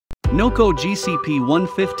NOCO GCP1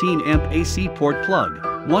 15-amp AC port plug,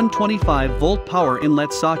 125-volt power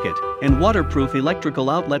inlet socket, and waterproof electrical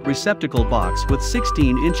outlet receptacle box with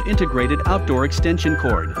 16-inch integrated outdoor extension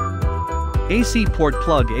cord. AC port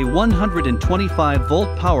plug, a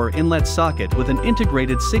 125-volt power inlet socket with an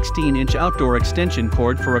integrated 16-inch outdoor extension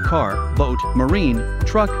cord for a car, boat, marine,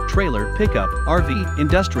 truck, trailer, pickup, RV,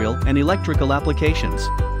 industrial, and electrical applications.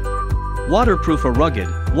 Waterproof, a rugged,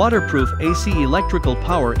 waterproof AC electrical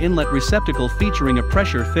power inlet receptacle featuring a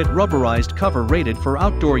pressure-fit rubberized cover rated for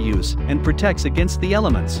outdoor use and protects against the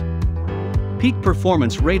elements. Peak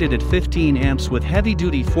performance rated at 15 amps with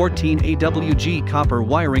heavy-duty 14 AWG copper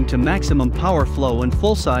wiring to maximum power flow and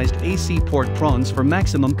full-sized AC port prongs for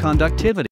maximum conductivity.